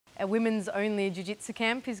a women's only jiu-jitsu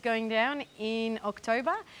camp is going down in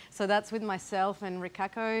October. So that's with myself and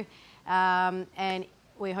Rikako. And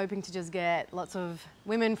we're hoping to just get lots of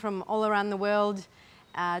women from all around the world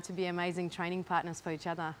to be amazing training partners for each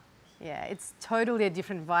other. Yeah, it's totally a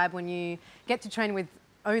different vibe when you get to train with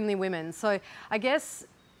only women. So I guess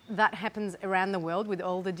that happens around the world with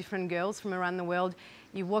all the different girls from around the world.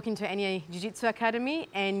 You walk into any jiu-jitsu academy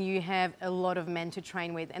and you have a lot of men to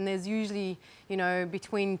train with. And there's usually, you know,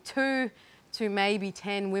 between 2 to maybe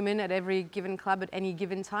 10 women at every given club at any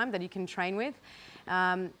given time that you can train with.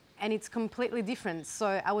 And it's completely different.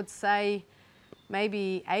 So I would say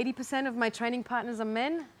maybe 80% of my training partners are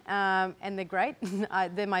men, and they're great.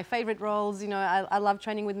 They're my favorite roles. You know, I love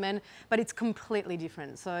training with men, but it's completely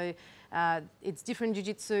different. So it's different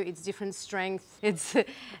jiu-jitsu, it's different strength. It's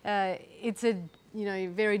a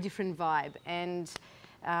very different vibe. And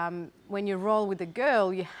when you roll with a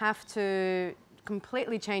girl, you have to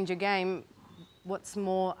completely change your game. What's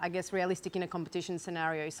more, I guess, realistic in a competition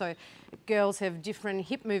scenario. So girls have different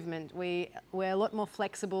hip movement. We're a lot more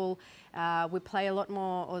flexible. We play a lot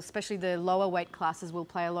more, or especially the lower weight classes will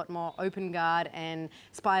play a lot more open guard and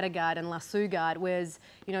spider guard and lasso guard, whereas,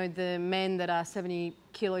 you know, the men that are 70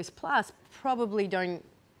 kilos plus probably don't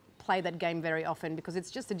play that game very often because it's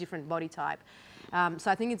just a different body type. So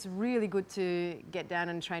I think it's really good to get down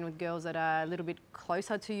and train with girls that are a little bit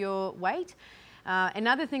closer to your weight.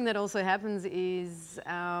 Another thing that also happens is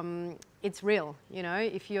it's real. You know,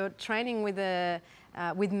 if you're training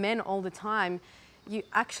with men all the time, you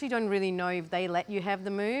actually don't really know if they let you have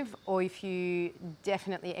the move or if you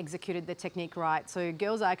definitely executed the technique right. So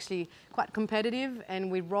girls are actually quite competitive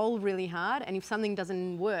and we roll really hard, and if something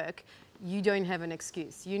doesn't work, you don't have an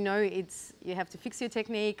excuse. You know, you have to fix your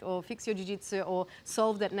technique or fix your jiu-jitsu or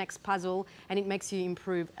solve that next puzzle, and it makes you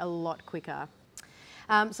improve a lot quicker.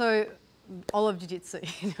 So all of jiu-jitsu.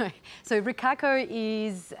 You know. So Rikako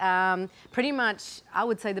is pretty much, I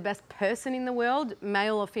would say, the best person in the world,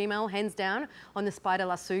 male or female, hands down, on the spider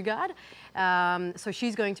lasso guard. So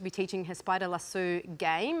she's going to be teaching her spider lasso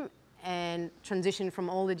game and transition from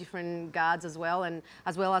all the different guards as well, and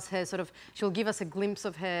as well as her she'll give us a glimpse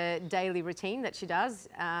of her daily routine that she does,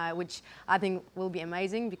 which I think will be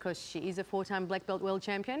amazing because she is a 4-time black belt world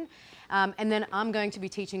champion. And then I'm going to be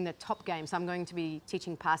teaching the top game, so I'm going to be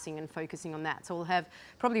teaching passing and focusing on that. So we'll have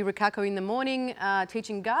probably Rikako in the morning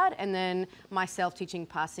teaching guard, and then myself teaching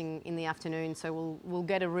passing in the afternoon. So we'll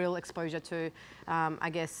get a real exposure to, I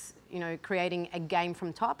guess, you know, creating a game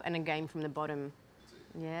from top and a game from the bottom.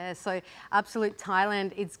 Yeah, so Absolute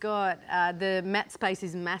Thailand, it's got, the mat space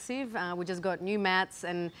is massive. We just got new mats,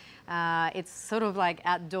 and it's sort of like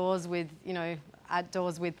outdoors with, you know,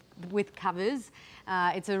 with covers.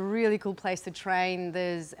 It's a really cool place to train.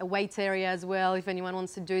 There's a weights area as well if anyone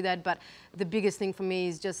wants to do that, but the biggest thing for me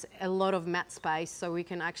is just a lot of mat space so we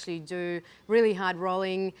can actually do really hard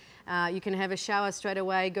rolling. You can have a shower straight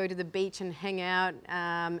away, go to the beach and hang out,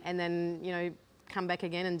 and then, you know, come back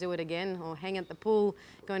again and do it again, or hang at the pool,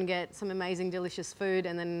 go and get some amazing delicious food,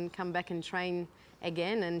 and then come back and train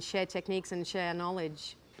again and share techniques and share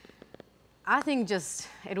knowledge. I think just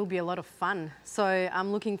it'll be a lot of fun. So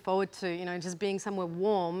I'm looking forward to, you know, just being somewhere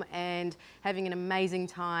warm and having an amazing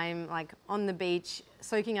time, like on the beach,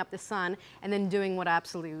 soaking up the sun, and then doing what I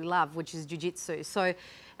absolutely love, which is jiu-jitsu. So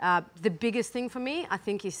the biggest thing for me, I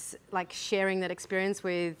think, is like sharing that experience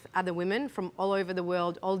with other women from all over the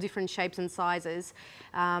world, all different shapes and sizes.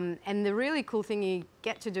 And the really cool thing you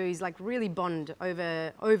get to do is like really bond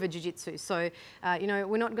over jiu-jitsu. So, you know,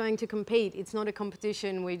 we're not going to compete. It's not a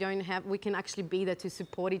competition. We can actually be there to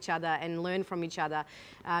support each other and learn from each other.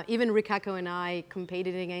 Even Rikako and I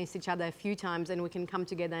competed against each other a few times, and we can come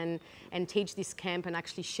together and teach this camp and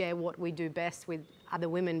actually share what we do best with other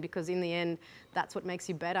women, because in the end, that's what makes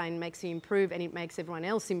you better and makes you improve, and it makes everyone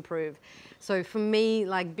else improve. So for me,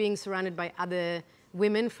 like being surrounded by other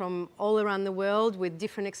women from all around the world with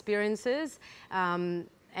different experiences, and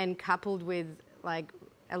coupled with like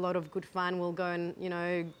a lot of good fun. We'll go and, you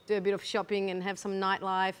know, do a bit of shopping and have some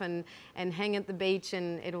nightlife and hang at the beach,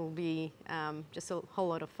 and it'll be just a whole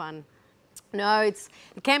lot of fun. No,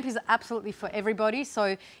 the camp is absolutely for everybody.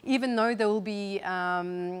 So even though there will be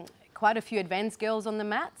quite a few advanced girls on the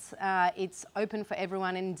mats, it's open for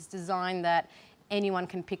everyone, and it's designed that anyone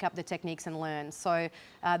can pick up the techniques and learn. So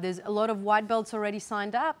there's a lot of white belts already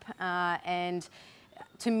signed up, and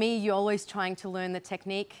to me, you're always trying to learn the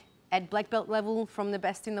technique at black belt level from the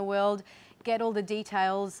best in the world, get all the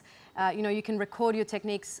details. You know, you can record your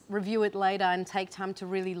techniques, review it later, and take time to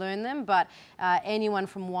really learn them, but anyone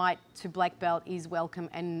from white to black belt is welcome,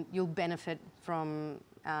 and you'll benefit from,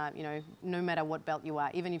 you know, no matter what belt you are,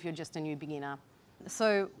 even if you're just a new beginner.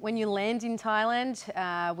 So when you land in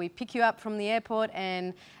Thailand, we pick you up from the airport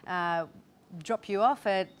and drop you off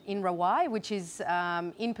in Rawai, which is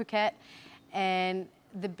in Phuket, and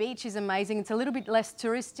the beach is amazing. It's a little bit less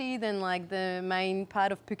touristy than like the main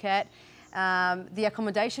part of Phuket. The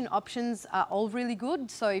accommodation options are all really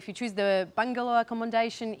good. So if you choose the bungalow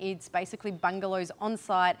accommodation, it's basically bungalows on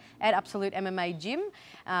site at Absolute MMA gym.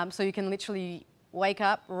 So you can literally wake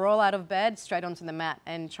up, roll out of bed, straight onto the mat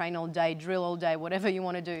and train all day, drill all day, whatever you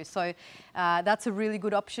want to do. So that's a really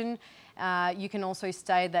good option. You can also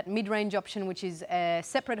stay at that mid-range option, which is a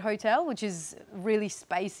separate hotel, which is really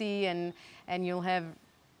spacey, and you'll have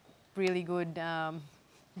really good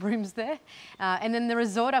rooms there. And then the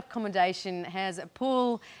resort accommodation has a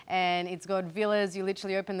pool and it's got villas. You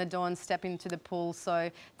literally open the door and step into the pool.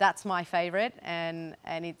 So that's my favorite, and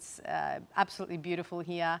it's absolutely beautiful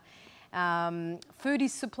here. Food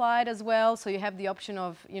is supplied as well, so you have the option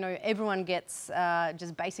of, everyone gets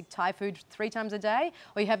just basic Thai food 3 times a day,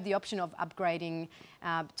 or you have the option of upgrading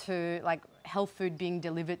to like health food being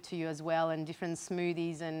delivered to you as well, and different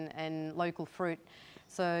smoothies and local fruit.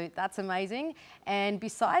 So that's amazing. And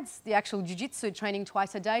besides the actual jiu-jitsu training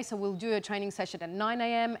twice a day, so we'll do a training session at 9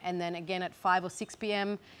 a.m. and then again at 5 or 6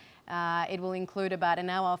 p.m. It will include about an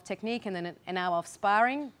hour of technique and then an hour of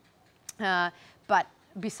sparring. But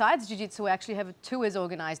besides jiu-jitsu, we actually have tours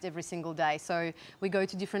organised every single day. So we go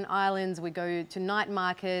to different islands, we go to night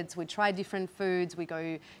markets, we try different foods, we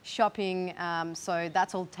go shopping. So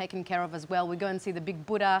that's all taken care of as well. We go and see the big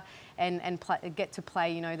Buddha and get to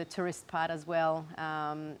play, the tourist part as well,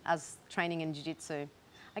 as training in jiu-jitsu.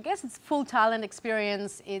 I guess it's full Thailand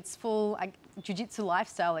experience. It's full jiu-jitsu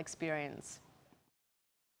lifestyle experience.